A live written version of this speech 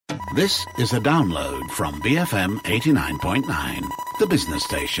This is a download from BFM 89.9, the business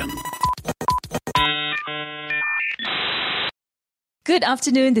station. Good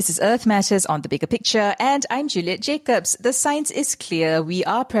afternoon. This is Earth Matters on The Bigger Picture, and I'm Juliet Jacobs. The science is clear. We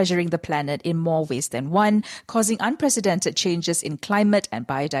are pressuring the planet in more ways than one, causing unprecedented changes in climate and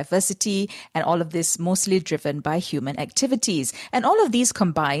biodiversity, and all of this mostly driven by human activities. And all of these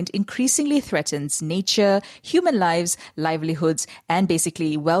combined increasingly threatens nature, human lives, livelihoods, and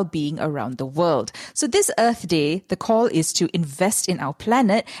basically well-being around the world. So this Earth Day, the call is to invest in our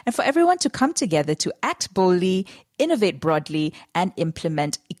planet and for everyone to come together to act boldly, innovate broadly, and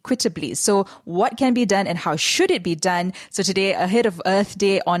implement equitably. So what can be done and how should it be done? So today, ahead of Earth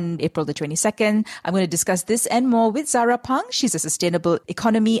Day on April the 22nd, I'm going to discuss this and more with Zara Pang. She's a sustainable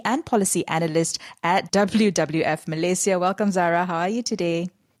economy and policy analyst at WWF Malaysia. Welcome, Zara. How are you today?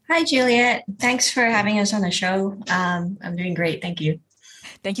 Hi, Juliet. Thanks for having us on the show. I'm doing great. Thank you.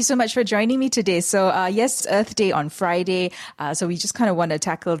 Thank you so much for joining me today. So yes, Earth Day on Friday. So we just kind of want to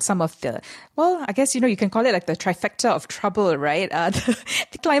tackle some of the, well, I guess, you can call it like the trifecta of trouble, right?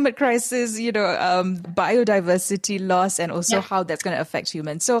 The climate crisis, biodiversity loss, and also how that's going to affect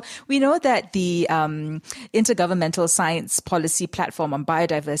humans. So we know that the Intergovernmental Science Policy Platform on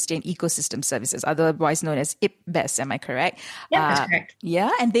Biodiversity and Ecosystem Services, otherwise known as IPBES, am I correct? Yeah, that's correct. Yeah,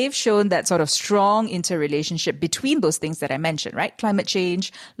 and they've shown that sort of strong interrelationship between those things that I mentioned, right? Climate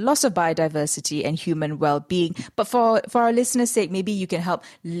change, loss of biodiversity, and human well-being. But for our listeners' sake, maybe you can help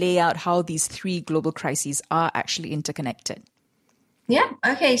lay out how these three global crises are actually interconnected. Yeah.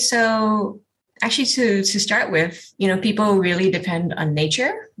 Okay. So actually to start with, people really depend on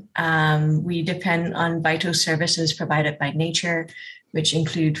nature. We depend on vital services provided by nature, which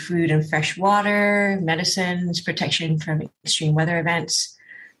include food and fresh water, medicines, protection from extreme weather events.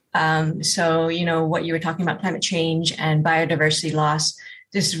 So, what you were talking about, climate change and biodiversity loss,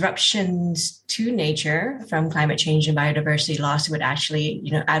 disruptions to nature from climate change and biodiversity loss would actually,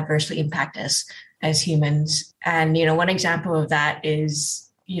 adversely impact us as humans. And, one example of that is,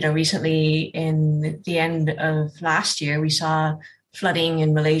 recently in the end of last year, we saw flooding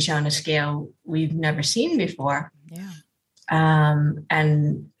in Malaysia on a scale we've never seen before. Yeah.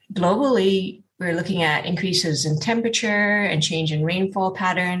 And globally, we're looking at increases in temperature and change in rainfall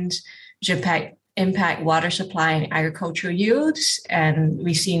patterns, which impact water supply and agricultural yields. And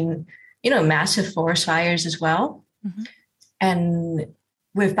we've seen, massive forest fires as well. Mm-hmm. And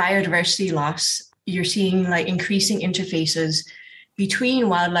with biodiversity loss, you're seeing like increasing interfaces between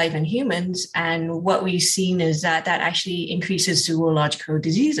wildlife and humans. And what we've seen is that actually increases zoological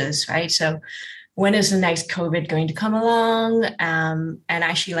diseases, right? So when is the next COVID going to come along? And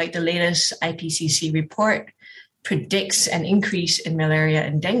actually, like the latest IPCC report predicts an increase in malaria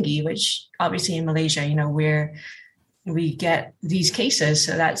and dengue, which obviously in Malaysia, where we get these cases.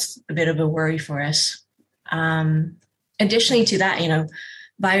 So that's a bit of a worry for us. Additionally to that,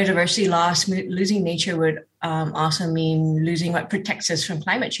 biodiversity loss, losing nature would also mean losing what protects us from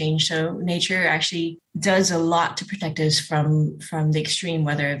climate change. So nature actually does a lot to protect us from the extreme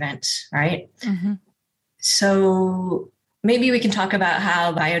weather events, right? Mm-hmm. So maybe we can talk about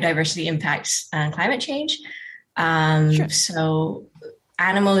how biodiversity impacts climate change. Sure. So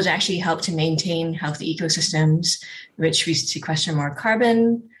animals actually help to maintain healthy ecosystems, which we sequester more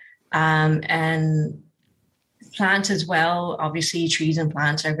carbon, and plants as well. Obviously, trees and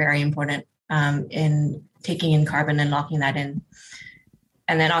plants are very important in taking in carbon and locking that in.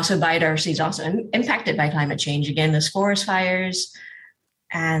 And then also biodiversity is also impacted by climate change. Again, there's forest fires.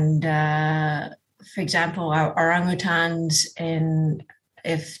 And for example, our orangutans,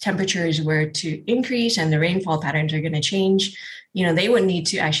 if temperatures were to increase and the rainfall patterns are going to change, they would need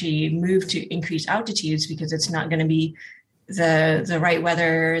to actually move to increased altitudes because it's not going to be the right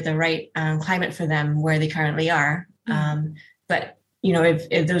weather, the right climate for them where they currently are. Mm-hmm. But,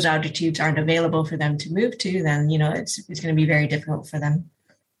 if those altitudes aren't available for them to move to, then, it's going to be very difficult for them.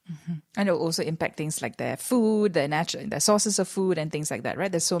 Mm-hmm. And it will also impact things like their food, their sources of food and things like that,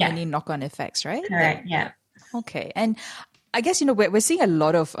 right? There's so many knock-on effects, right? Correct, yeah. Okay. And I guess, we're seeing a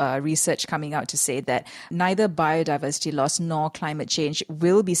lot of research coming out to say that neither biodiversity loss nor climate change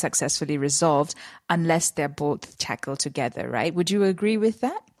will be successfully resolved unless they're both tackled together, right? Would you agree with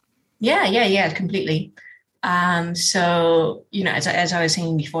that? Yeah, completely. So, as I was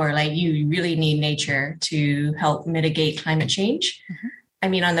saying before, like you really need nature to help mitigate climate change. Mm-hmm. I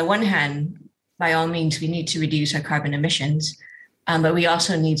mean, on the one hand, by all means, we need to reduce our carbon emissions. But we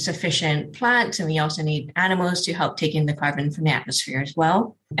also need sufficient plants and we also need animals to help take in the carbon from the atmosphere as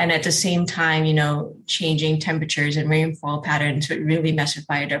well. And at the same time, changing temperatures and rainfall patterns would really mess with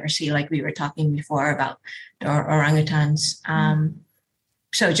biodiversity, like we were talking before about the orangutans.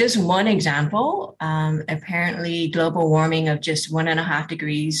 So just one example, apparently global warming of just 1.5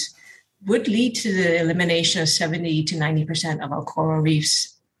 degrees would lead to the elimination of 70 to 90% of our coral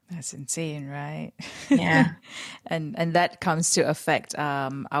reefs. That's insane, right? Yeah. And that comes to affect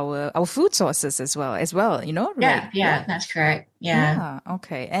our food sources as well, you know, right? Yeah, that's correct. Yeah. Yeah.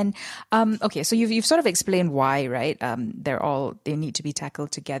 Okay. And okay. So you've sort of explained why, right? They need to be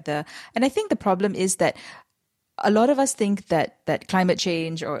tackled together. And I think the problem is that a lot of us think that climate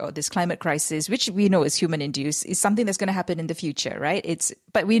change or this climate crisis, which we know is human induced, is something that's going to happen in the future, right?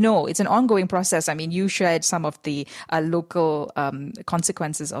 But we know it's an ongoing process. I mean, you shared some of the local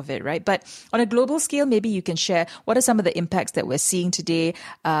consequences of it, right? But on a global scale, maybe you can share what are some of the impacts that we're seeing today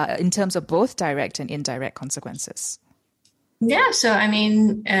in terms of both direct and indirect consequences. Yeah, so I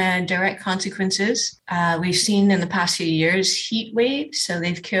mean, direct consequences. We've seen in the past few years heat waves. So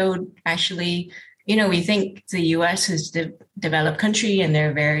they've killed actually, we think the US is a developed country and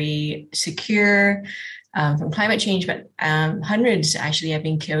they're very secure from climate change, but hundreds actually have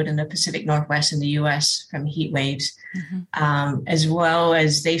been killed in the Pacific Northwest in the US from heat waves, as well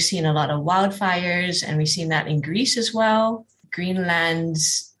as they've seen a lot of wildfires, and we've seen that in Greece as well.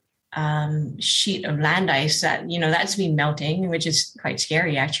 Greenland's sheet of land ice that's been melting, which is quite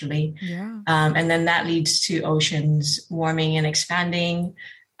scary actually. Yeah. And then that leads to oceans warming and expanding.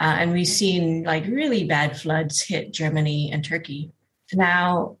 And we've seen like really bad floods hit Germany and Turkey.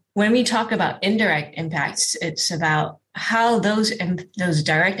 Now, when we talk about indirect impacts, it's about how those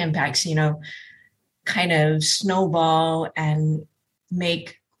direct impacts, kind of snowball and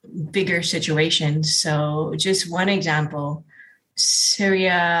make bigger situations. So just one example,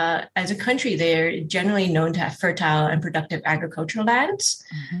 Syria, as a country, they're generally known to have fertile and productive agricultural lands,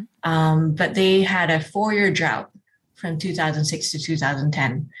 but they had a 4-year drought from 2006 to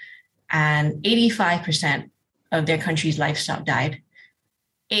 2010, and 85% of their country's livestock died.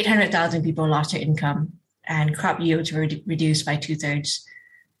 800,000 people lost their income, and crop yields were reduced by 2/3.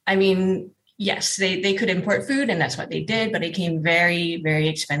 I mean, yes, they could import food, and that's what they did, but it became very, very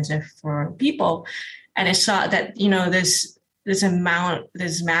expensive for people. And it saw that, this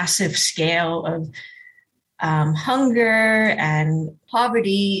massive scale of hunger and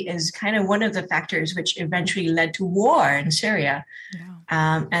poverty is kind of one of the factors which eventually led to war in Syria.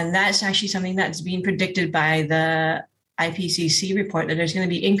 Yeah. And that's actually something that's being predicted by the IPCC report, that there's going to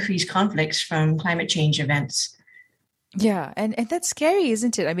be increased conflicts from climate change events. Yeah, and that's scary,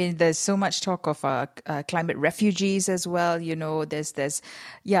 isn't it? I mean, there's so much talk of climate refugees as well. We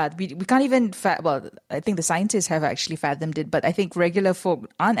can't even, I think the scientists have actually fathomed it, but I think regular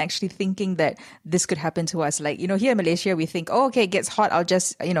folk aren't actually thinking that this could happen to us. Like, here in Malaysia, we think, oh, okay, it gets hot, I'll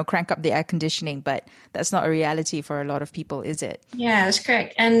just, crank up the air conditioning, but that's not a reality for a lot of people, is it? Yeah, that's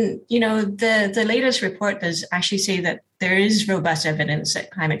correct. And, the latest report does actually say that there is robust evidence that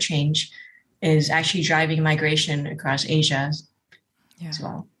climate change is actually driving migration across Asia as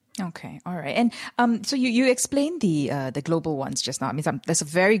well. Okay, all right. And so you explained the global ones just now. I mean, that's a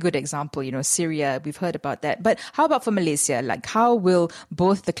very good example. Syria, we've heard about that. But how about for Malaysia? Like, how will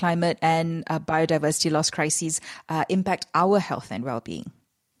both the climate and biodiversity loss crises impact our health and well-being?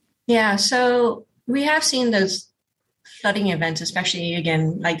 Yeah, so we have seen those flooding events, especially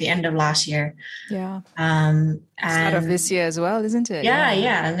again, like the end of last year. Yeah. And start of this year as well, isn't it? Yeah,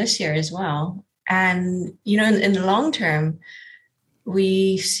 and this year as well. And, in the long term,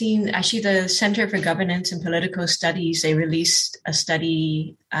 we've seen actually the Center for Governance and Political Studies, they released a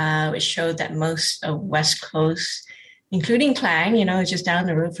study which showed that most of West Coast, including Klang, just down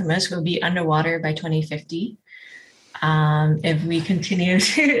the road from us, will be underwater by 2050. If we continue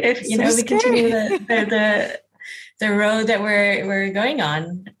to, continue the road that we're going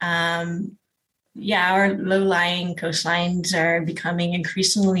on. Our low-lying coastlines are becoming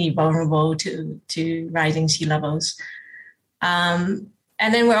increasingly vulnerable to rising sea levels. And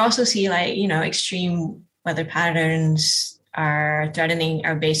then we're also seeing extreme weather patterns are threatening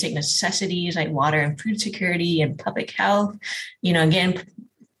our basic necessities like water and food security and public health. Again,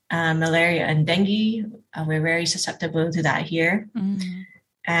 malaria and dengue, we're very susceptible to that here. Mm-hmm.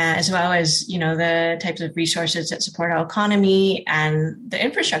 As well as, the types of resources that support our economy and the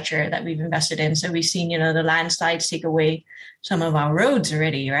infrastructure that we've invested in. So we've seen, the landslides take away some of our roads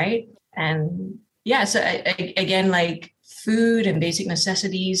already, right? And so again, like food and basic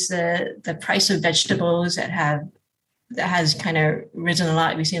necessities, the price of vegetables that has kind of risen a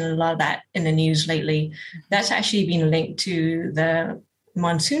lot. We've seen a lot of that in the news lately. That's actually been linked to the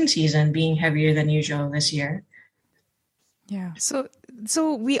monsoon season being heavier than usual this year. Yeah. So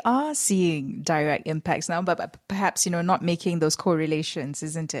we are seeing direct impacts now, but perhaps, not making those correlations,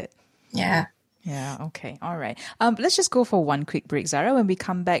 isn't it? Yeah. Yeah, okay. All right. Let's just go for one quick break, Zara. When we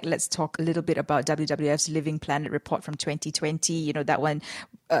come back, let's talk a little bit about WWF's Living Planet report from 2020. You know, that one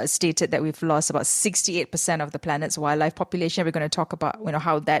stated that we've lost about 68% of the planet's wildlife population. We're going to talk about,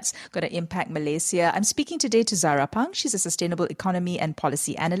 how that's going to impact Malaysia. I'm speaking today to Zara Pang. She's a sustainable economy and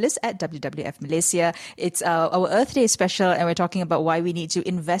policy analyst at WWF Malaysia. It's our Earth Day special, and we're talking about why we need to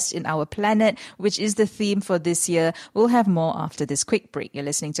invest in our planet, which is the theme for this year. We'll have more after this quick break. You're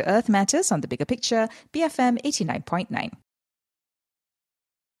listening to Earth Matters on the Bigger Picture, BFM 89.9.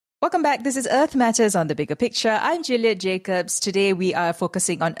 Welcome back. This is Earth Matters on the Bigger Picture. I'm Juliet Jacobs. Today we are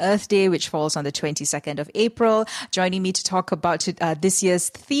focusing on Earth Day, which falls on the 22nd of April. Joining me to talk about this year's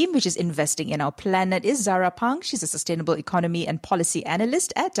theme, which is investing in our planet, is Zara Pang. She's a sustainable economy and policy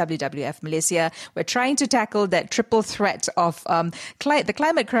analyst at WWF Malaysia. We're trying to tackle that triple threat of the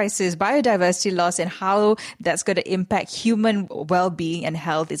climate crisis, biodiversity loss, and how that's going to impact human well-being and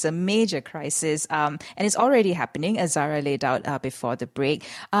health. It's a major crisis, and it's already happening, as Zara laid out before the break.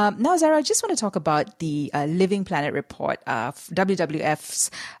 Now, Zara, I just want to talk about the Living Planet report, WWF's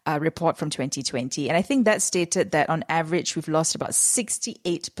report from 2020. And I think that stated that on average, we've lost about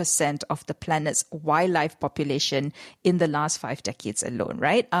 68% of the planet's wildlife population in the last 5 decades alone,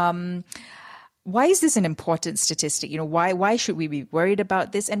 right? Why is this an important statistic? Why should we be worried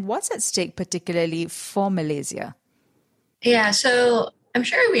about this? And what's at stake, particularly for Malaysia? Yeah, so I'm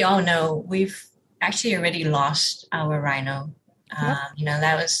sure we all know we've actually already lost our rhino.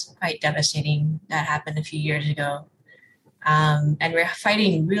 That was quite devastating. That happened a few years ago. And we're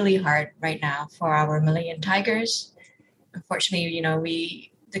fighting really hard right now for our Malayan tigers.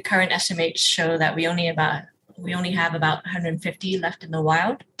 Unfortunately, the current estimates show that we only have about 150 left in the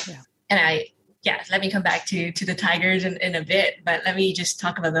wild. Yeah. And let me come back to the tigers in a bit, but let me just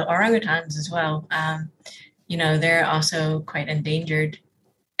talk about the orangutans as well. They're also quite endangered.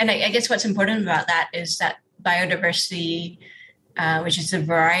 And I guess what's important about that is that biodiversity, which is the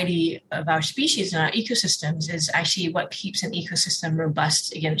variety of our species and our ecosystems, is actually what keeps an ecosystem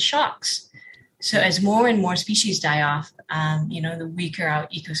robust against shocks. So as more and more species die off, the weaker our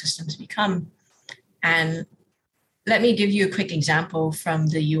ecosystems become. And let me give you a quick example from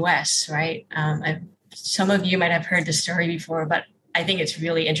the US, right? Some of you might have heard the story before, but I think it's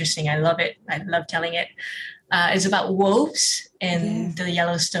really interesting. I love it. I love telling it. It's about wolves in the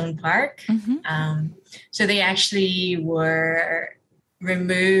Yellowstone Park. Mm-hmm. So they actually were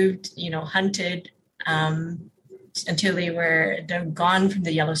removed, hunted until they're gone from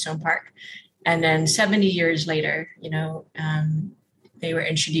the Yellowstone Park. And then 70 years later, they were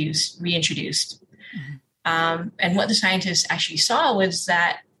reintroduced. Mm-hmm. And what the scientists actually saw was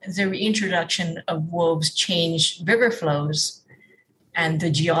that the reintroduction of wolves changed river flows and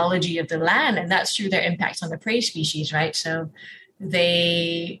the geology of the land, and that's through their impacts on the prey species, right? So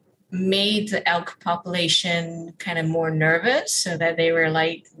they made the elk population kind of more nervous so that they were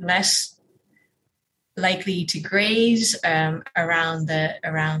less likely to graze around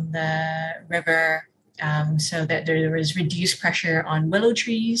the river, so that there was reduced pressure on willow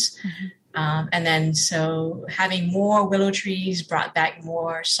trees. Mm-hmm. And then so having more willow trees brought back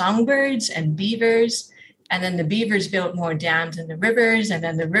more songbirds and beavers. And then the beavers built more dams in the rivers, and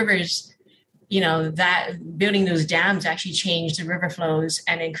then the rivers, that building those dams actually changed the river flows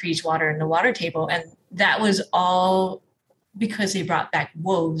and increased water in the water table. And that was all because they brought back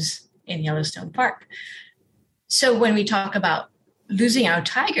wolves in Yellowstone Park. So when we talk about losing our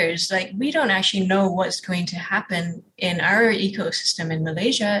tigers, we don't actually know what's going to happen in our ecosystem in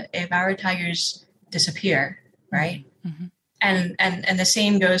Malaysia if our tigers disappear, right? Mm-hmm. And the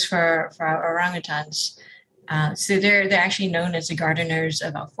same goes for our orangutans. So they're actually known as the gardeners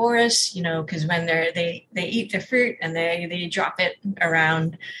of our forests, because when they eat the fruit and they drop it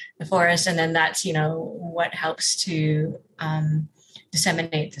around the forest, and then that's, what helps to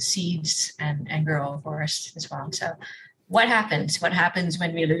disseminate the seeds and grow a forest as well. So what happens? What happens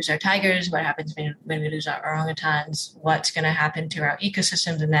when we lose our tigers? What happens when we lose our orangutans? What's going to happen to our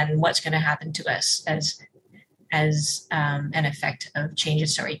ecosystems? And then what's going to happen to us as an effect of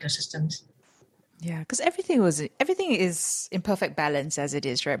changes to our ecosystems? Yeah, because everything is in perfect balance as it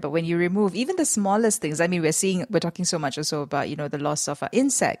is, right? But when you remove even the smallest things, we're talking so much also about, the loss of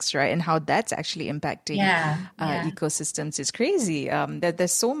insects, right? And how that's actually impacting ecosystems. It's crazy.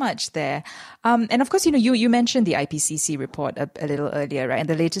 There's so much there. And of course, you mentioned the IPCC report a little earlier, right? And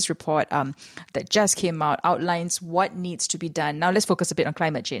the latest report that just came out outlines what needs to be done. Now let's focus a bit on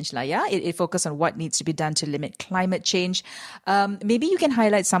climate change, yeah? It focuses on what needs to be done to limit climate change. Maybe you can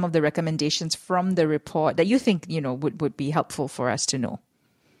highlight some of the recommendations from the report that you think, would be helpful for us to know.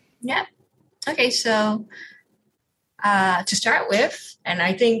 Yeah. Okay. So to start with, and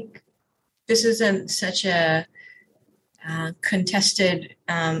I think this isn't such a contested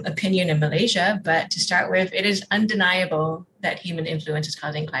opinion in Malaysia, but to start with, it is undeniable that human influence is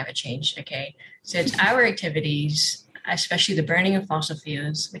causing climate change. Okay, so it's our activities, especially the burning of fossil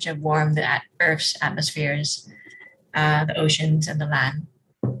fuels, which have warmed the Earth's atmospheres, the oceans, and the land.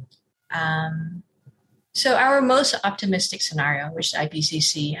 So our most optimistic scenario, which the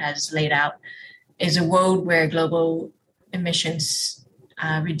IPCC has laid out, is a world where global emissions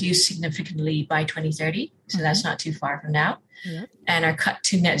reduce significantly by 2030. So that's not too far from now. Yep. And are cut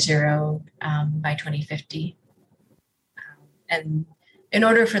to net zero by 2050. And in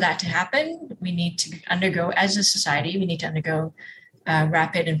order for that to happen, we need to undergo, as a society, we need to undergo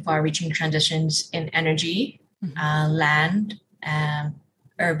rapid and far-reaching transitions in energy, land,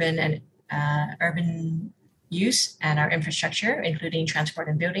 urban use, and our infrastructure, including transport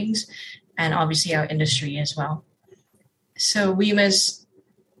and buildings, and obviously our industry as well. So we must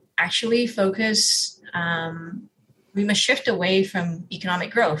actually focus, we must shift away from economic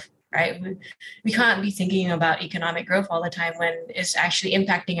growth, right? We can't be thinking about economic growth all the time when it's actually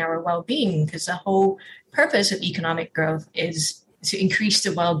impacting our well-being, because the whole purpose of economic growth is to increase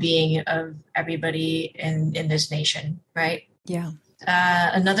the well-being of everybody in this nation, right? Yeah.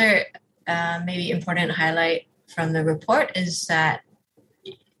 Another maybe important highlight from the report is that,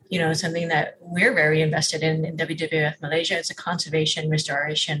 you know, something that we're very invested in WWF Malaysia is the conservation,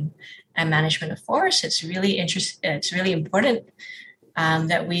 restoration, and management of forests. It's really it's really important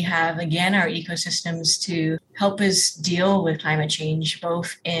that we have, again, our ecosystems to help us deal with climate change,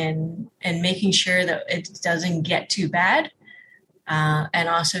 both in making sure that it doesn't get too bad, and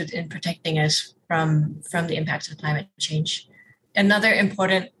also in protecting us from the impacts of climate change. Another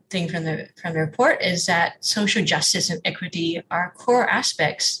important thing from the report is that social justice and equity are core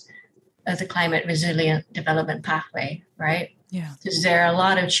aspects of the climate resilient development pathway, right? Yeah. Because there are a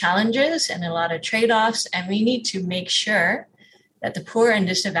lot of challenges and a lot of trade-offs, and we need to make sure that the poor and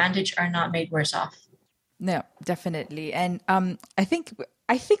disadvantaged are not made worse off. No, definitely. And I think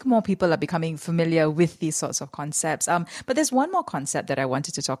more people are becoming familiar with these sorts of concepts. But there's one more concept that I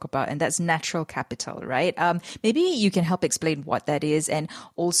wanted to talk about, and that's natural capital, right? Maybe you can help explain what that is, and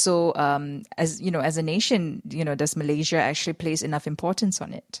also, as a nation, does Malaysia actually place enough importance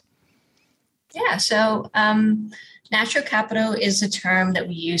on it? Yeah. So natural capital is a term that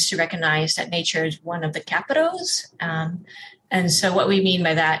we use to recognize that nature is one of the capitals. And so what we mean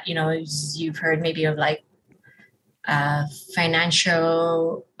by that, is you've heard maybe of like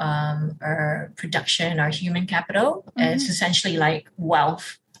financial or production or human capital. Mm-hmm. It's essentially like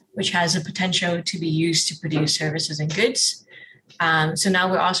wealth, which has the potential to be used to produce services and goods. So now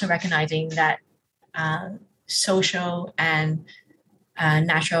we're also recognizing that social and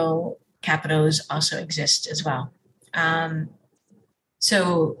natural capitals also exist as well.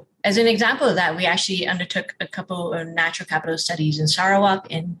 So as an example of that, we actually undertook a couple of natural capital studies in Sarawak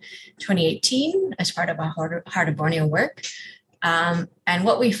in 2018 as part of our Heart of Borneo work. And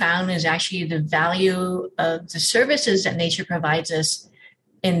what we found is actually the value of the services that nature provides us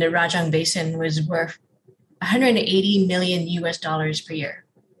in the Rajang Basin was worth $180 million per year.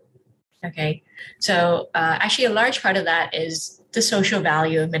 Okay, so actually a large part of that is the social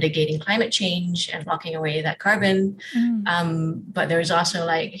value of mitigating climate change and locking away that carbon. But there's also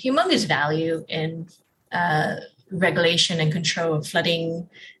like humongous value in regulation and control of flooding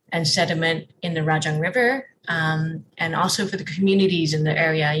and sediment in the Rajang River. And also for the communities in the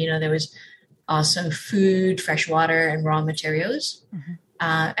area, there was also food, fresh water, and raw materials. Mm-hmm.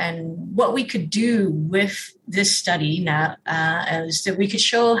 And what we could do with this study now is that we could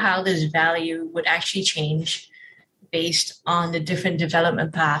show how this value would actually change based on the different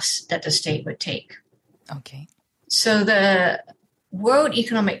development paths that the state would take. Okay. So the World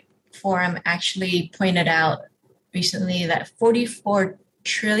Economic Forum actually pointed out recently that $44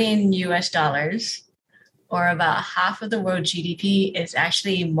 trillion, or about half of the world GDP, is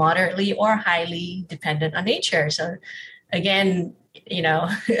actually moderately or highly dependent on nature. So again,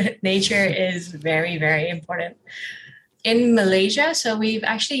 nature is very, very important. In Malaysia, so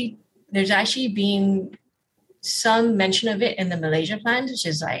there's actually been some mention of it in the Malaysia plan, which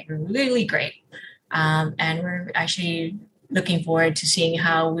is like really great. And we're actually looking forward to seeing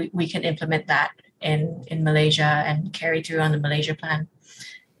how we can implement that in Malaysia and carry through on the Malaysia plan.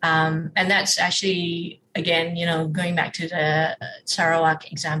 And that's actually, again, going back to the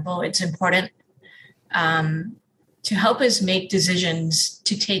Sarawak example, it's important to help us make decisions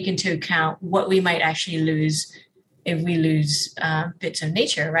to take into account what we might actually lose if we lose bits of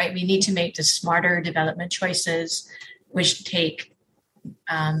nature, right? We need to make the smarter development choices, which take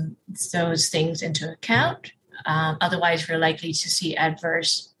those things into account. Otherwise, we're likely to see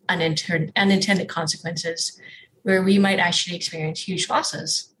adverse unintended consequences where we might actually experience huge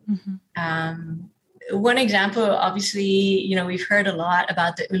losses. One example, obviously, we've heard a lot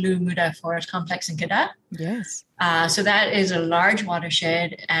about the Ulu Muda Forest Complex in Kedah. Yes. So that is a large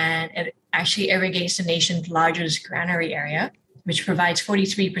watershed, and it actually irrigates the nation's largest granary area, which provides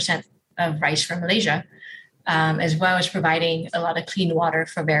 43% of rice for Malaysia, as well as providing a lot of clean water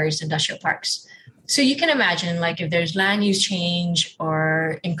for various industrial parks. So you can imagine, like, if there's land use change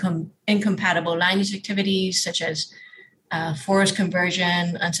or incompatible land use activities such as forest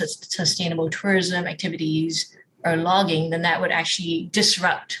conversion, unsustainable tourism activities, or logging, then that would actually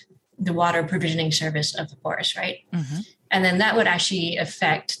disrupt the water provisioning service of the forest, right? And then that would actually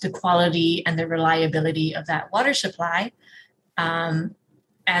affect the quality and the reliability of that water supply. And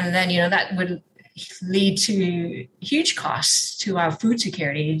then, that would lead to huge costs to our food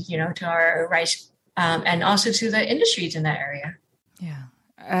security, to our rice, and also to the industries in that area. Yeah.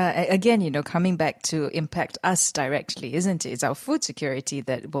 Again, coming back to impact us directly, isn't it? It's our food security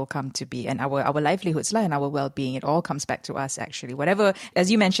that will come to be, and our livelihoods and our well-being. It all comes back to us, actually. Whatever,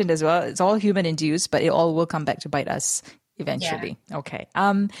 as you mentioned as well, it's all human-induced, but it all will come back to bite us eventually. Yeah. Okay.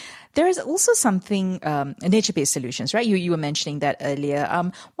 There is also something, nature-based solutions, right? You were mentioning that earlier.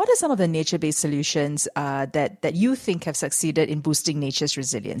 What are some of the nature-based solutions that you think have succeeded in boosting nature's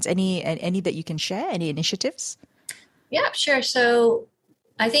resilience? Any that you can share? Any initiatives? Yeah, sure. So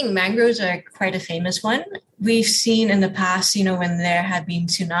I think mangroves are quite a famous one. We've seen in the past, when there have been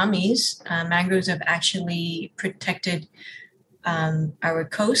tsunamis, mangroves have actually protected our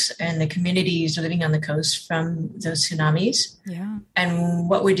coast and the communities living on the coast from those tsunamis. Yeah. And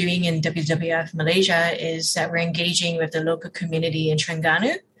what we're doing in WWF Malaysia is that we're engaging with the local community in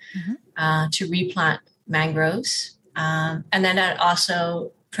Terengganu to replant mangroves. And then that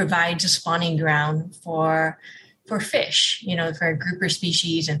also provides a spawning ground for fish, for grouper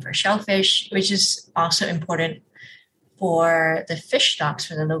species and for shellfish, which is also important for the fish stocks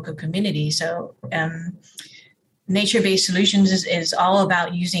for the local community. So nature-based solutions is all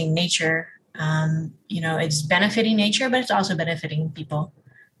about using nature. It's benefiting nature, but it's also benefiting people.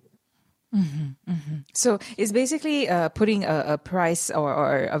 So it's basically putting a price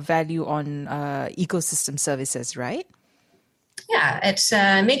or a value on ecosystem services, right? Yeah, it's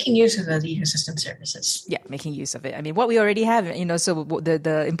making use of the ecosystem services. Yeah, making use of it. I mean, what we already have, so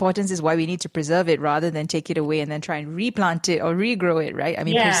the importance is why we need to preserve it rather than take it away and then try and replant it or regrow it, right? I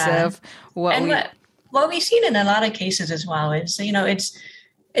mean, preserve what we've seen in a lot of cases as well is,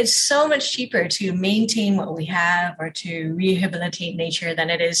 it's so much cheaper to maintain what we have or to rehabilitate nature than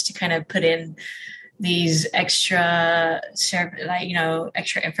it is to kind of put in these extra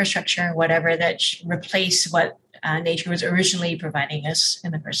infrastructure or whatever that replace what nature was originally providing us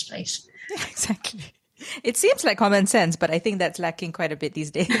in the first place. Yeah, exactly. It seems like common sense, but I think that's lacking quite a bit these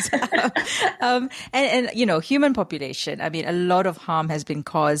days. And human population. I mean, a lot of harm has been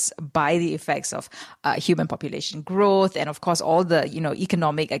caused by the effects of human population growth and, of course, all the,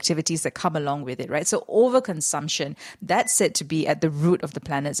 economic activities that come along with it, right? So overconsumption, that's said to be at the root of the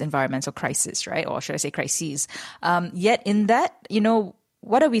planet's environmental crisis, right? Or should I say crises? Yet in that,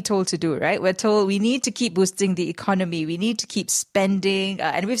 what are we told to do, right? We're told we need to keep boosting the economy. We need to keep spending.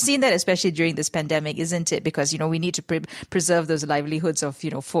 And we've seen that especially during this pandemic, isn't it? Because, we need to preserve those livelihoods of,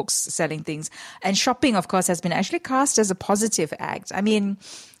 folks selling things. And shopping, of course, has been actually cast as a positive act. I mean,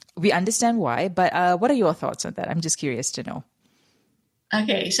 we understand why, but what are your thoughts on that? I'm just curious to know.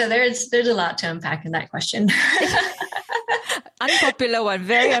 Okay, so there's a lot to unpack in that question. Unpopular one,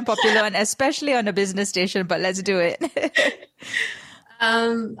 very unpopular one, especially on a business station, but let's do it.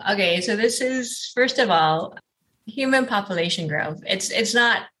 Okay, so this is, first of all, human population growth. It's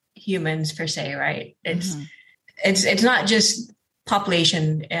not humans per se, right? It's not just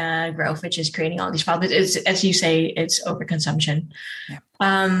population growth, which is creating all these problems. It's, as you say, it's overconsumption. Yeah.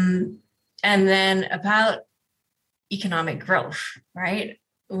 And then about economic growth, right?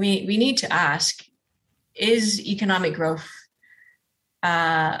 We need to ask, is economic growth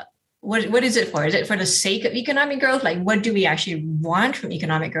what is it for? Is it for the sake of economic growth? Like, what do we actually want from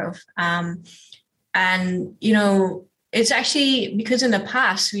economic growth? And, it's actually because in the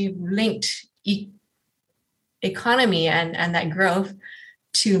past we've linked economy and that growth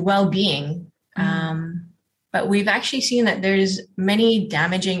to well-being. But we've actually seen that there's many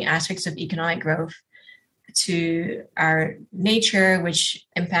damaging aspects of economic growth to our nature, which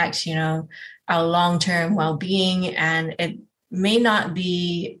impacts, our long-term well-being. And it may not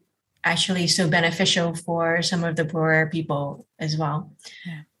be actually so beneficial for some of the poorer people as well.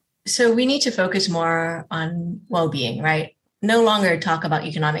 Yeah. So we need to focus more on well-being, right? No longer talk about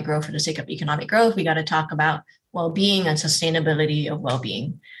economic growth for the sake of economic growth. We got to talk about well-being and sustainability of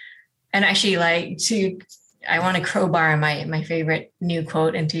well-being. And actually, I want to crowbar my favorite new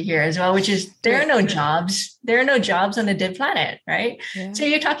quote into here as well, which is there are no jobs. There are no jobs on a dead planet, right? Yeah. So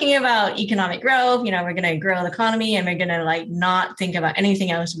you're talking about economic growth, we're going to grow the economy and we're going to not think about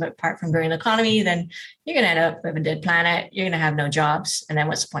anything else apart from growing the economy. Then you're going to end up with a dead planet. You're going to have no jobs. And then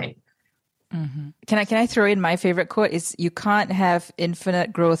what's the point? Mm-hmm. Can I throw in my favorite quote? Is you can't have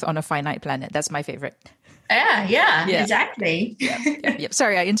infinite growth on a finite planet. That's my favorite. Yeah, exactly. Yep.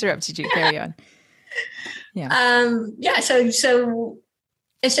 Sorry, I interrupted you. Carry on. So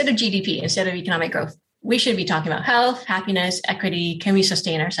instead of GDP, instead of economic growth, we should be talking about health, happiness, equity. Can we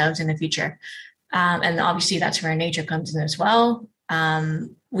sustain ourselves in the future? And obviously that's where nature comes in as well.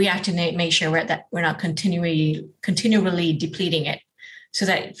 We have to make sure that we're not continually depleting it so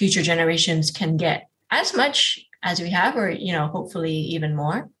that future generations can get as much as we have, or, hopefully even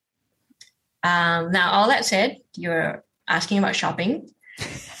more. Now, all that said, you're asking about shopping.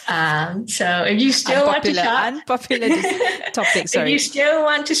 So if you still want to shop, unpopular topic, sorry. If you still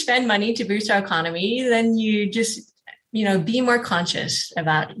want to spend money to boost our economy, then you just, be more conscious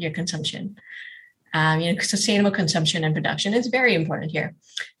about your consumption. Sustainable consumption and production is very important here.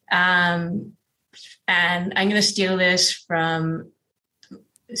 And I'm going to steal this from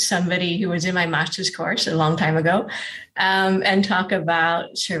somebody who was in my master's course a long time ago, and talk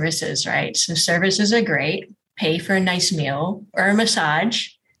about services, right? So services are great. Pay for a nice meal or a massage.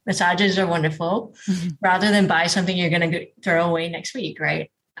 Massages are wonderful, rather than buy something you're going to throw away next week,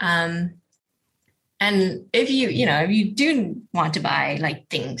 right? And if you do want to buy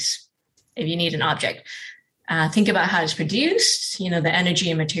things, if you need an object, think about how it's produced, the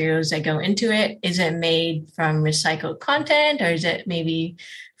energy and materials that go into it. Is it made from recycled content, or is it maybe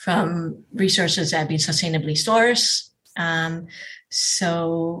from resources that have been sustainably sourced?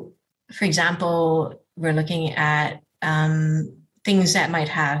 So, for example, we're looking at things that might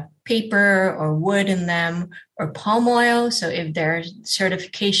have paper or wood in them, or palm oil. So if there are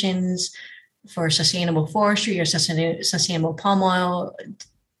certifications for sustainable forestry or sustainable palm oil,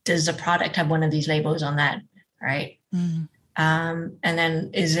 does the product have one of these labels on that, right? Mm. And then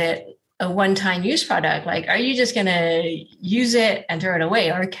is it a one-time use product? Are you just going to use it and throw it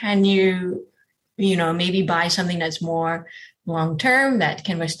away? Or can you, maybe buy something that's more long-term, that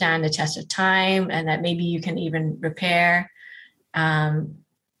can withstand the test of time, and that maybe you can even repair?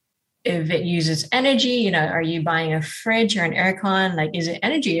 If it uses energy, are you buying a fridge or an aircon? Is it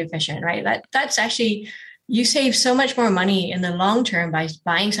energy efficient, right? That's actually, you save so much more money in the long term by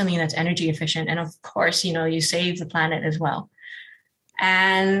buying something that's energy efficient. And of course, you save the planet as well.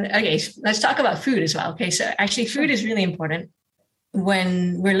 And okay, so let's talk about food as well. Okay, so actually food is really important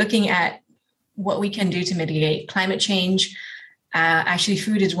when we're looking at what we can do to mitigate climate change. Actually,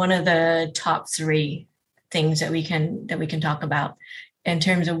 food is one of the top 3 things that we can talk about in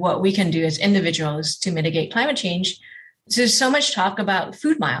terms of what we can do as individuals to mitigate climate change. So there's so much talk about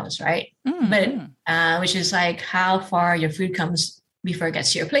food miles, right? Mm-hmm. But which is how far your food comes before it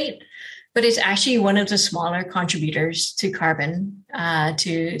gets to your plate. But it's actually one of the smaller contributors to carbon,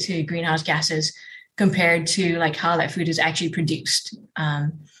 to greenhouse gases, compared to how that food is actually produced.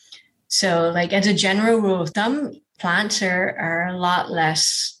 So as a general rule of thumb, plants are a lot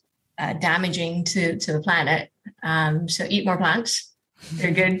less damaging to the planet. So eat more plants.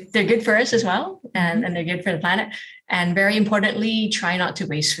 They're good. They're good for us as well, and they're good for the planet. And very importantly, try not to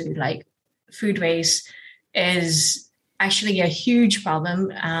waste food. Food waste is actually a huge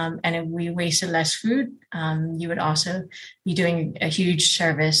problem. And if we wasted less food, you would also be doing a huge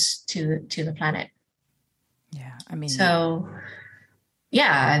service to the planet. Yeah, I mean. So.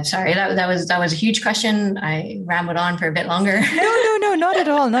 Yeah, I'm sorry. That was a huge question. I rambled on for a bit longer. No, not at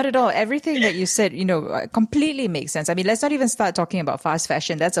all. Not at all. Everything that you said, completely makes sense. I mean, let's not even start talking about fast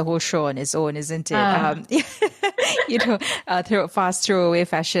fashion. That's a whole show on its own, isn't it? Fast throwaway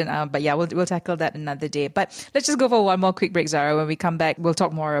fashion. But yeah, we'll tackle that another day. But let's just go for one more quick break, Zara. When we come back, we'll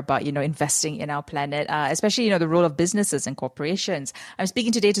talk more about, investing in our planet, especially, the role of businesses and corporations. I'm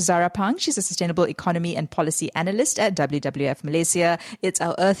speaking today to Zara Pang. She's a sustainable economy and policy analyst at WWF Malaysia. It's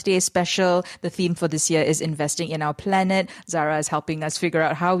our Earth Day special. The theme for this year is investing in our planet. Zara is helping us figure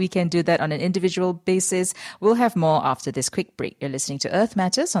out how we can do that on an individual basis. We'll have more after this quick break. You're listening to Earth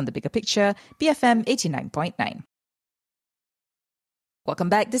Matters on The Bigger Picture, BFM 89.9. Welcome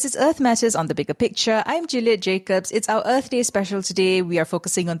back. This is Earth Matters on the Bigger Picture. I'm Juliet Jacobs. It's our Earth Day special today. We are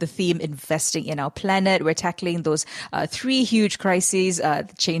focusing on the theme investing in our planet. We're tackling those three huge crises, the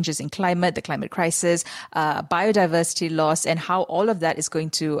changes in climate, the climate crisis, biodiversity loss, and how all of that is going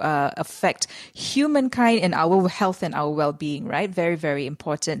to affect humankind and our health and our well-being, right? Very, very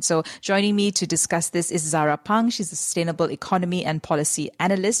important. So joining me to discuss this is Zara Pang. She's a Sustainable Economy and Policy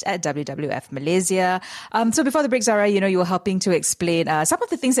Analyst at WWF Malaysia. So before the break, Zara, you were helping to explain some of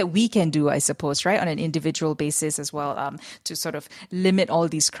the things that we can do, I suppose, right, on an individual basis as well, to sort of limit all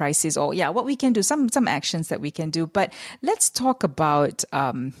these crises, or what we can do, some actions that we can do. But let's talk about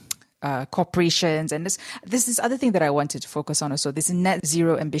corporations, and this other thing that I wanted to focus on also, this net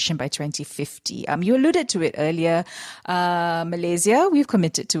zero ambition by 2050. You alluded to it earlier. Malaysia, we've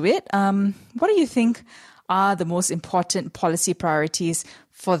committed to it. What do you think are the most important policy priorities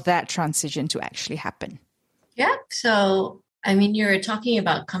for that transition to actually happen? Yeah, so you're talking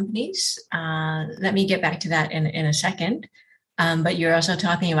about companies. Let me get back to that in a second. But you're also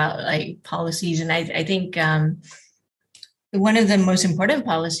talking about like policies, and I think one of the most important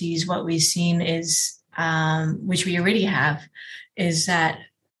policies, what we've seen is, which we already have, is that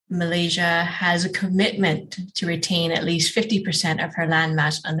Malaysia has a commitment to retain at least 50% of her land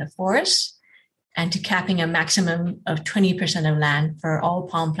mass under forests, and to capping a maximum of 20% of land for all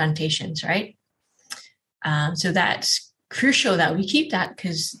palm plantations, right? So that's crucial that we keep that,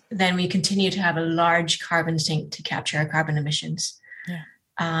 because then we continue to have a large carbon sink to capture our carbon emissions. Yeah.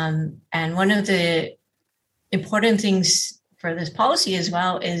 And one of the important things for this policy as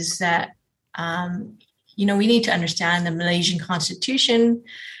well is that, we need to understand the Malaysian Constitution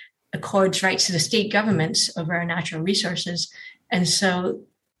accords rights to the state governments over our natural resources. And so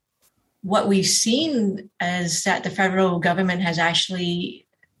what we've seen is that the federal government has actually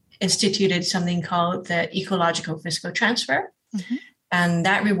instituted something called the ecological fiscal transfer. Mm-hmm. And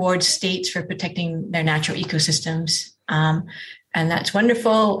that rewards states for protecting their natural ecosystems. And that's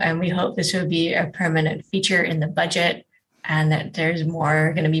wonderful. And we hope this will be a permanent feature in the budget, and that there's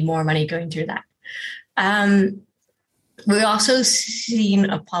going to be more money going through that. We've also seen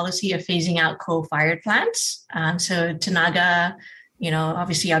a policy of phasing out coal-fired plants. So Tenaga,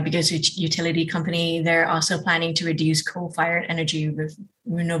 obviously our biggest utility company, they're also planning to reduce coal-fired energy with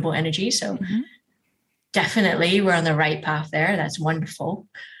renewable energy. So definitely we're on the right path there. That's wonderful.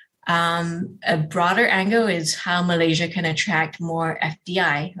 A broader angle is how Malaysia can attract more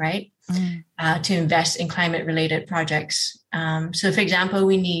FDI, right? To invest in climate-related projects. So for example,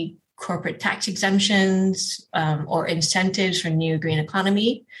 we need corporate tax exemptions or incentives for new green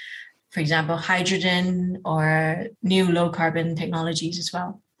economy. For example, hydrogen or new low-carbon technologies as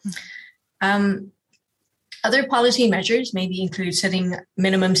well. Other policy measures maybe include setting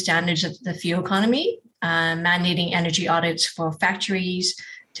minimum standards of the fuel economy, mandating energy audits for factories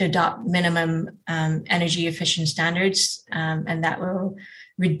to adopt minimum energy efficient standards, and that will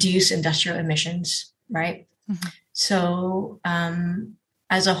reduce industrial emissions, right? Mm-hmm. So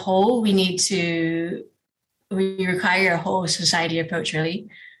as a whole, we require a whole society approach, really.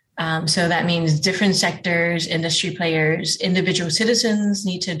 So that means different sectors, industry players, individual citizens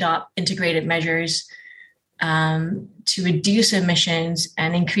need to adopt integrated measures to reduce emissions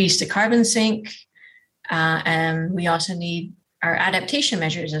and increase the carbon sink. And we also need our adaptation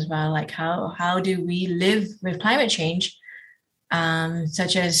measures as well, like how do we live with climate change,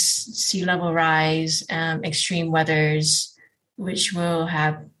 such as sea level rise, extreme weathers, which will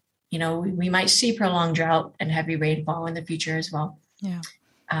have, we might see prolonged drought and heavy rainfall in the future as well. Yeah.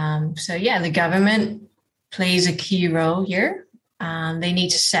 The government plays a key role here. They need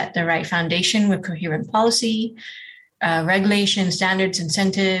to set the right foundation with coherent policy, regulation, standards,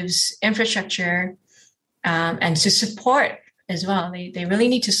 incentives, infrastructure, and to support as well. They really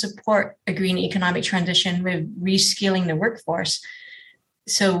need to support a green economic transition with reskilling the workforce.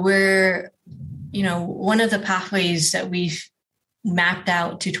 So we're, one of the pathways that we've mapped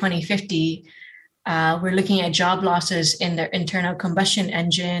out to 2050, we're looking at job losses in the internal combustion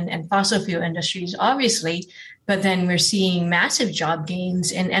engine and fossil fuel industries, obviously, but then we're seeing massive job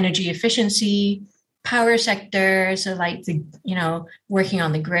gains in energy efficiency, power sector, so like working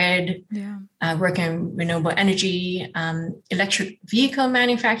on the grid, working on renewable energy, electric vehicle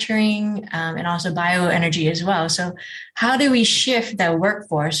manufacturing, and also bioenergy as well. So how do we shift the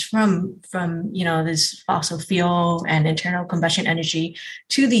workforce from this fossil fuel and internal combustion energy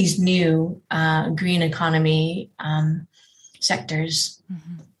to these new green economy sectors?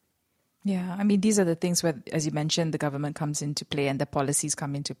 Mm-hmm. Yeah, I mean, these are the things where, as you mentioned, the government comes into play and the policies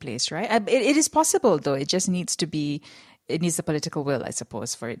come into place, right? It is possible, though. It just needs to be, it needs the political will, I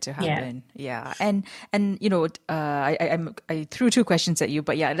suppose, for it to Yeah. happen. Yeah, and you know, I threw two questions at you,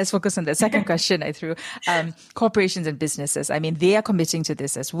 but yeah, let's focus on the second question I threw. Corporations and businesses. I mean, they are committing to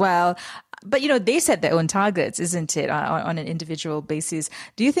this as well. But, you know, they set their own targets, isn't it, on an individual basis?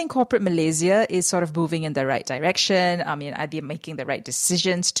 Do you think corporate Malaysia is sort of moving in the right direction? I mean, are they making the right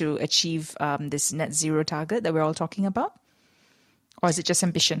decisions to achieve this net zero target that we're all talking about? Or is it just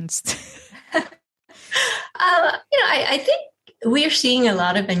ambitions? I think we're seeing a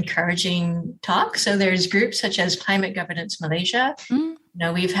lot of encouraging talk. So there's groups such as Climate Governance Malaysia. You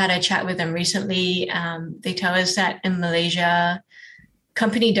know, we've had a chat with them recently. They tell us that in Malaysia,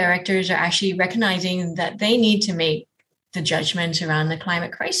 company directors are actually recognizing that they need to make the judgments around the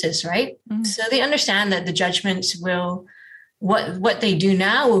climate crisis, right? So they understand that the judgments will, what they do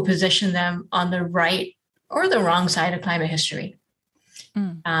now will position them on the right or the wrong side of climate history.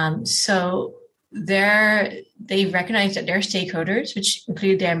 So they recognize that their stakeholders, which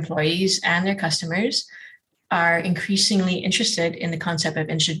include their employees and their customers, are increasingly interested in the concept of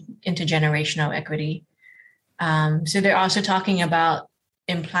intergenerational equity. So they're also talking about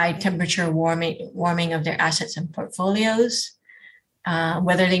implied temperature warming of their assets and portfolios,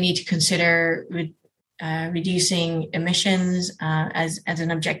 whether they need to consider reducing emissions as an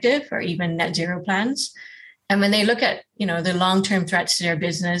objective or even net zero plans. And when they look at, you know, the long-term threats to their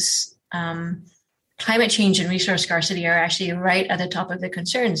business, climate change and resource scarcity are actually right at the top of the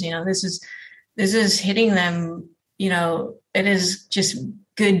concerns. You know, this is hitting them. You know, it is just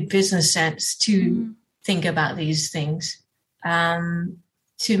good business sense to think about these things.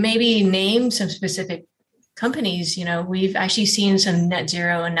 To maybe name some specific companies, you know, we've actually seen some net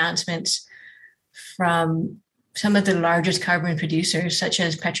zero announcements from some of the largest carbon producers, such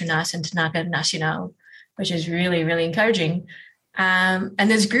as Petronas and Tenaga Nasional, which is really, really encouraging. And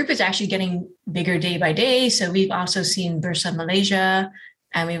this group is actually getting bigger day by day. So we've also seen Bursa Malaysia,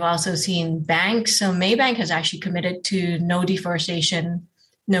 and we've also seen banks. So Maybank has actually committed to no deforestation,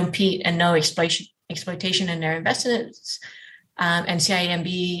 no peat, and no exploitation in their investments. And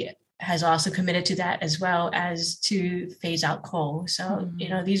CIMB has also committed to that, as well as to phase out coal. So, you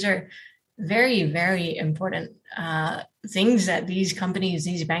know, these are very, very important things that these companies,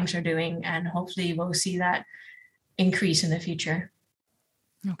 these banks are doing, and hopefully we'll see that increase in the future.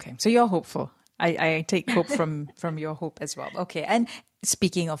 Okay, so you're hopeful. I take hope from your hope as well. Okay, and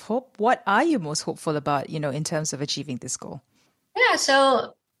speaking of hope, what are you most hopeful about, you know, in terms of achieving this goal? Yeah,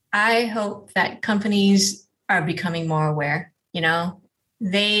 so I hope that companies are becoming more aware. You know,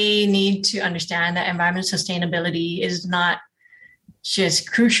 they need to understand that environmental sustainability is not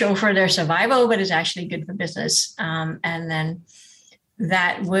just crucial for their survival, but is actually good for business. And then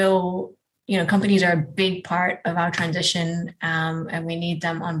that will, you know, companies are a big part of our transition, and we need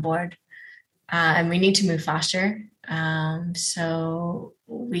them on board, and we need to move faster. So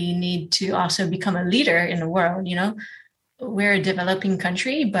we need to also become a leader in the world. You know, we're a developing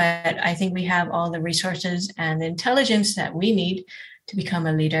country, but I think we have all the resources and the intelligence that we need to become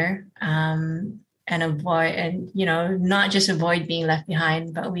a leader, and avoid, and, you know, not just avoid being left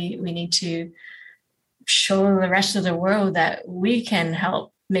behind, but we need to show the rest of the world that we can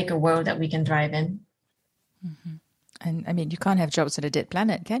help make a world that we can thrive in. And I mean, you can't have jobs on a dead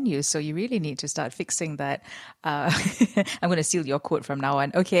planet, can you? So you really need to start fixing that. I'm going to steal your quote from now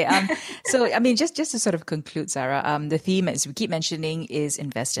on. Okay. So, I mean, just to sort of conclude, Zara, the theme, as we keep mentioning, is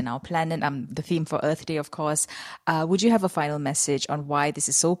invest in our planet. The theme for Earth Day, of course. Would you have a final message on why this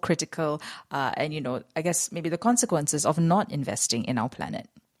is so critical? And, you know, I guess maybe the consequences of not investing in our planet.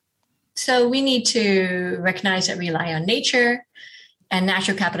 So we need to recognize that we rely on nature, and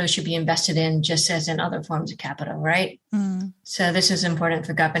natural capital should be invested in just as in other forms of capital, right? So this is important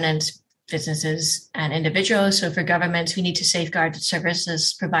for governance, businesses, and individuals. So for governments, we need to safeguard the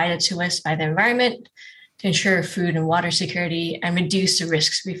services provided to us by the environment to ensure food and water security and reduce the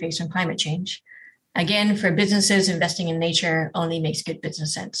risks we face from climate change. Again, for businesses, investing in nature only makes good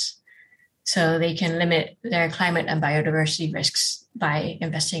business sense. So they can limit their climate and biodiversity risks by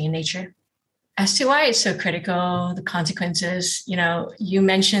investing in nature. As to why it's so critical, the consequences, you know, you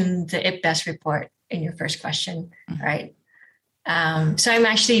mentioned the IPBES report in your first question, right? So I'm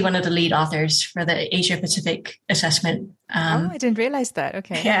actually one of the lead authors for the Asia Pacific assessment. I didn't realize that.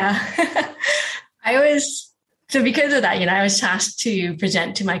 Okay. Yeah. So because of that, you know, I was tasked to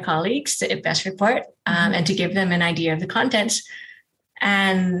present to my colleagues the IPBES report and to give them an idea of the contents.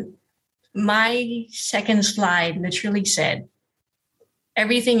 And my second slide literally said,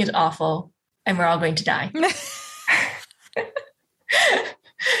 everything is awful and we're all going to die.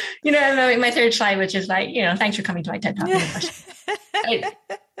 my third slide, which is like, thanks for coming to my TED Talk.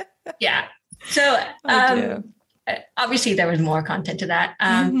 Yeah. So obviously there was more content to that.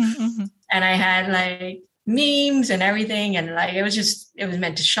 And I had like memes and everything. And like, it was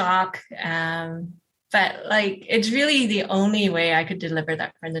meant to shock. But like, it's really the only way I could deliver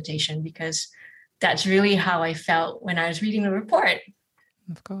that presentation, because that's really how I felt when I was reading the report.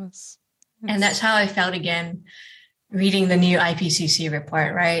 Of course. And that's how I felt again, reading the new IPCC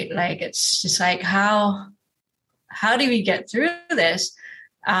report, right? Like, it's just like, how do we get through this?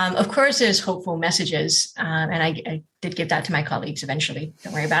 Of course, there's hopeful messages. And I did give that to my colleagues eventually.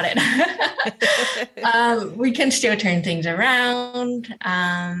 Don't worry about it. We can still turn things around.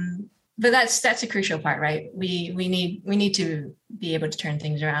 But that's a crucial part, right? We need to be able to turn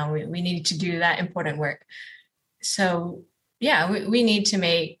things around. We need to do that important work. So yeah, we need to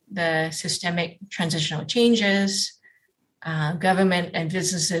make the systemic transitional changes. Government and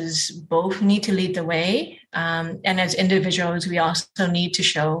businesses both need to lead the way. And as individuals, we also need to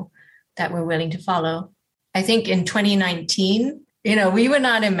show that we're willing to follow. I think in 2019, we would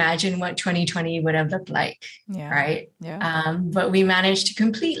not imagine what 2020 would have looked like, right? Yeah. But we managed to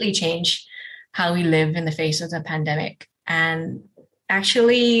completely change how we live in the face of the pandemic. And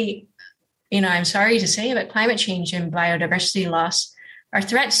actually, I'm sorry to say, but climate change and biodiversity loss are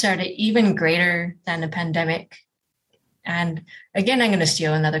threats that are even greater than the pandemic. And again, I'm going to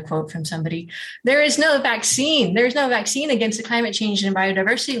steal another quote from somebody. There is no vaccine. There's no vaccine against the climate change and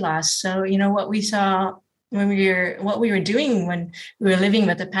biodiversity loss. So, what we saw what we were doing when we were living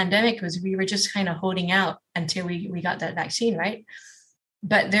with the pandemic was we were just kind of holding out until we got that vaccine, right?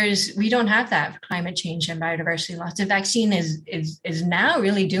 But we don't have that for climate change and biodiversity loss. The vaccine is now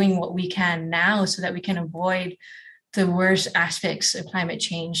really doing what we can now so that we can avoid the worst aspects of climate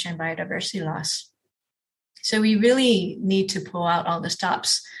change and biodiversity loss. So we really need to pull out all the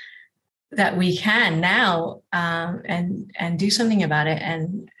stops that we can now, and do something about it.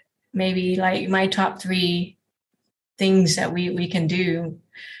 And maybe like my top 3 things that we can do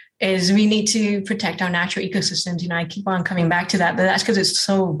is we need to protect our natural ecosystems. I keep on coming back to that, but that's because it's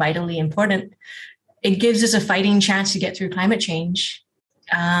so vitally important. It gives us a fighting chance to get through climate change.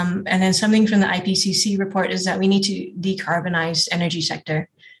 And then something from the IPCC report is that we need to decarbonize energy sector.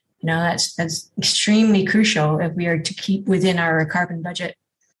 That's extremely crucial if we are to keep within our carbon budget.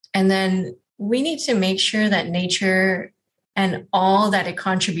 And then we need to make sure that nature and all that it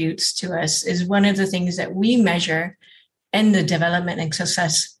contributes to us is one of the things that we measure in the development and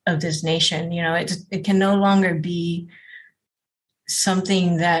success of this nation. It can no longer be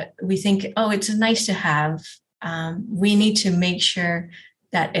something that we think, it's nice to have. We need to make sure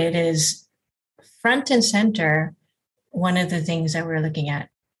that it is front and center, one of the things that we're looking at.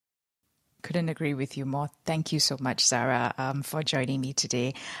 Couldn't agree with you more. Thank you so much, Zara, for joining me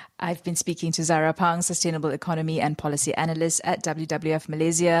today. I've been speaking to Zara Pang, Sustainable Economy and Policy Analyst at WWF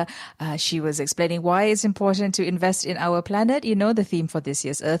Malaysia. She was explaining why it's important to invest in our planet. The theme for this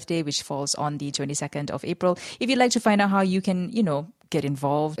year's Earth Day, which falls on the 22nd of April. If you'd like to find out how you can, get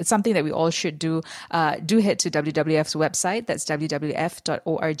involved, it's something that we all should do. Do head to WWF's website. That's wwf.org.my.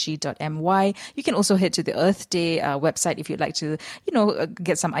 You can also head to the Earth Day website if you'd like to,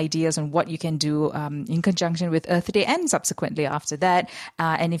 get some ideas on what you can do in conjunction with Earth Day and subsequently after that.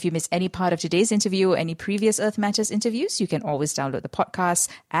 And if you miss any part of today's interview or any previous Earth Matters interviews, you can always download the podcast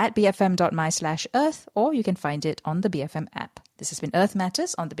at bfm.my/earth, or you can find it on the BFM app. This has been Earth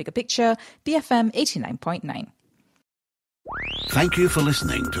Matters on The Bigger Picture, BFM 89.9. Thank you for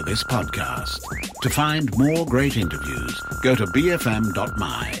listening to this podcast. To find more great interviews, go to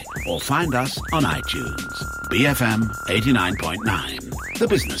bfm.my or find us on iTunes. BFM 89.9, the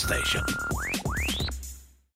business station.